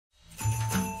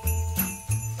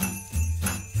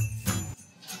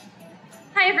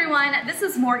Hi everyone, this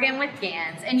is Morgan with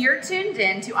Gans, and you're tuned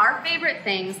in to our favorite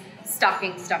things,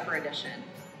 Stocking Stuffer Edition.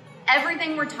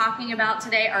 Everything we're talking about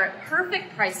today are at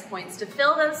perfect price points to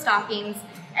fill those stockings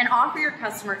and offer your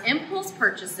customer impulse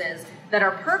purchases that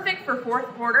are perfect for fourth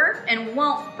quarter and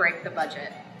won't break the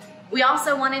budget. We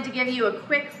also wanted to give you a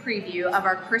quick preview of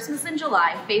our Christmas in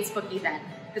July Facebook event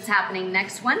that's happening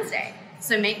next Wednesday.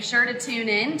 So make sure to tune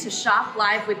in to Shop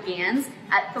Live with Gans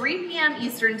at 3 p.m.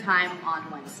 Eastern Time on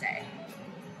Wednesday.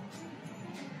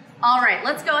 All right,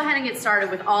 let's go ahead and get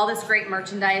started with all this great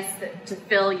merchandise to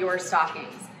fill your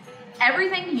stockings.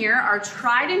 Everything here are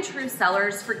tried and true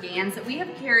sellers for Gans that we have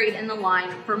carried in the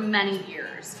line for many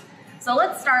years. So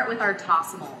let's start with our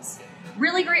Tossimals.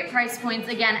 Really great price points.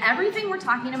 Again, everything we're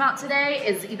talking about today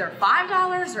is either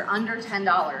 $5 or under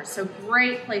 $10, so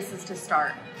great places to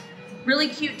start. Really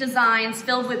cute designs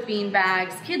filled with bean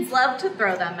bags. Kids love to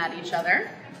throw them at each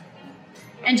other.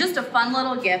 And just a fun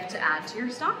little gift to add to your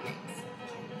stockings.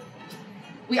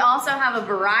 We also have a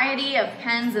variety of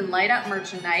pens and light up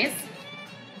merchandise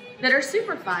that are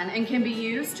super fun and can be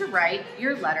used to write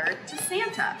your letter to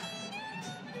Santa.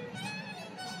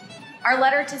 Our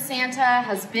letter to Santa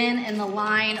has been in the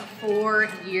line for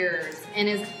years and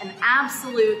is an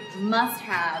absolute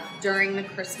must-have during the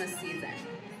Christmas season.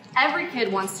 Every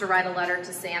kid wants to write a letter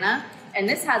to Santa, and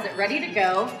this has it ready to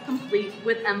go, complete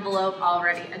with envelope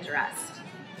already addressed.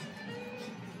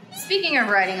 Speaking of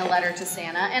writing a letter to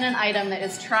Santa, and an item that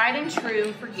is tried and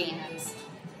true for Gans,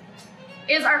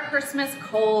 is our Christmas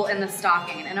coal in the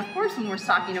stocking. And of course, when we're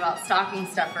talking about stocking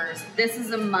stuffers, this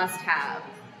is a must-have.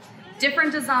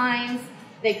 Different designs,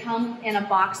 they come in a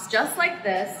box just like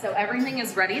this, so everything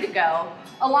is ready to go,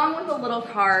 along with a little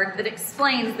card that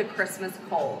explains the Christmas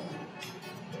coal.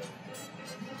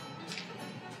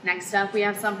 Next up, we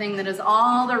have something that is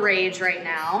all the rage right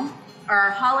now, are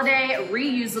our holiday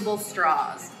reusable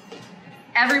straws.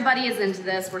 Everybody is into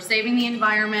this. We're saving the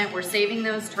environment, we're saving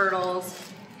those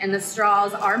turtles, and the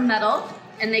straws are metal,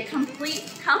 and they come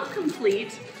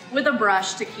complete with a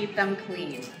brush to keep them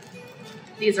clean.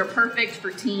 These are perfect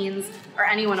for teens or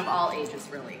anyone of all ages,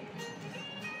 really.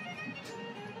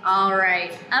 All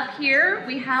right, up here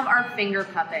we have our finger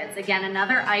puppets. Again,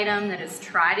 another item that is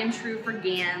tried and true for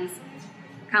Gans.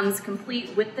 Comes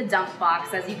complete with the dump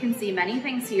box. As you can see, many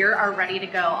things here are ready to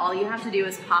go. All you have to do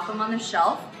is pop them on the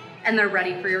shelf and they're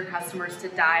ready for your customers to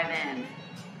dive in.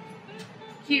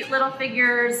 Cute little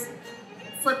figures,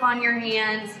 slip on your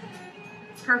hand.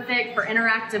 Perfect for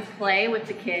interactive play with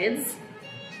the kids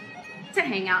to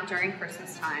hang out during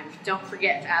Christmas time. Don't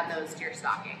forget to add those to your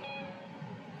stocking.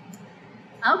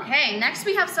 Okay, next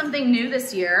we have something new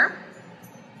this year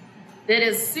that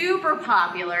is super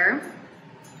popular.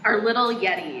 Our little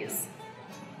Yetis.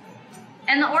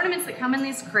 And the ornaments that come in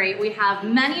this crate, we have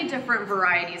many different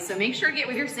varieties, so make sure to get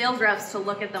with your sales reps to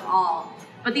look at them all.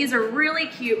 But these are really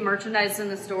cute merchandise in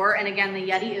the store, and again, the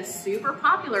Yeti is super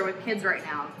popular with kids right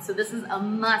now, so this is a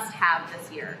must-have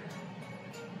this year.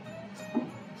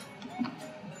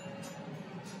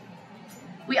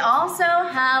 We also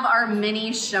have our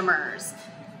mini shimmers.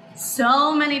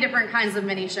 So many different kinds of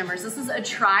mini shimmers. This is a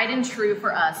tried and true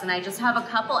for us, and I just have a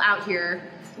couple out here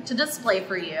to display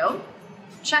for you.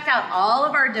 Check out all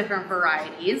of our different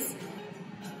varieties.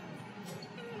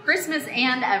 Christmas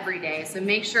and everyday, so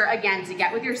make sure, again, to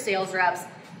get with your sales reps.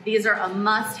 These are a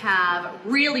must-have,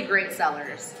 really great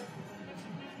sellers.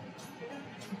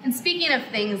 And speaking of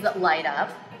things that light up,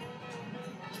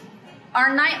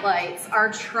 our night lights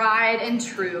are tried and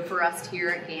true for us here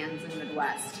at Gans in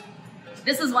Midwest.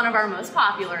 This is one of our most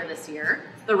popular this year,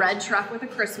 the red truck with a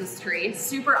Christmas tree,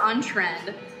 super on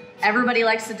trend. Everybody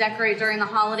likes to decorate during the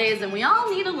holidays, and we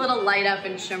all need a little light up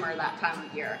and shimmer that time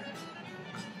of year.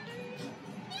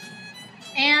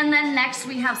 And then next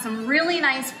we have some really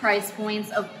nice price points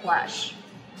of plush,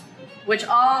 which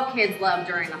all kids love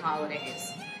during the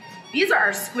holidays. These are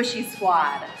our Squishy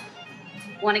Squad.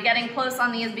 Want to get in close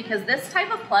on these because this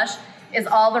type of plush is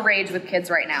all the rage with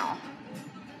kids right now.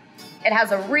 It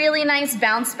has a really nice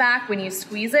bounce back when you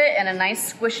squeeze it and a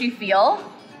nice squishy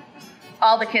feel.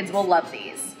 All the kids will love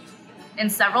these. In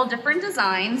several different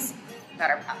designs.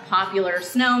 Got our popular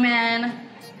snowman,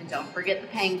 and don't forget the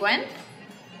penguin.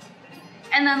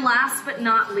 And then last but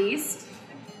not least,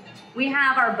 we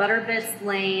have our Butterbits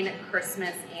Lane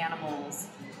Christmas animals.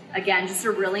 Again, just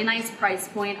a really nice price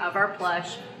point of our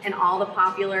plush and all the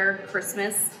popular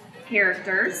Christmas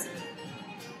characters.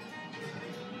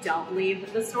 Don't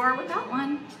leave the store without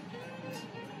one.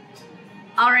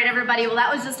 All right, everybody, well,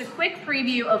 that was just a quick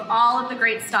preview of all of the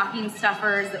great stocking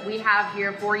stuffers that we have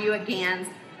here for you at Gans.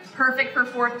 Perfect for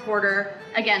fourth quarter.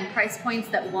 Again, price points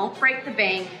that won't break the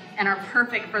bank and are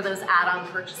perfect for those add-on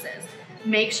purchases.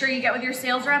 Make sure you get with your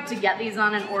sales rep to get these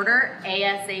on an order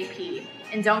ASAP.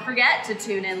 And don't forget to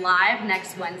tune in live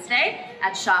next Wednesday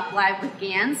at Shop Live with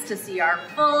Gans to see our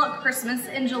full Christmas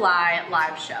in July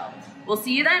live show. We'll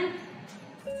see you then.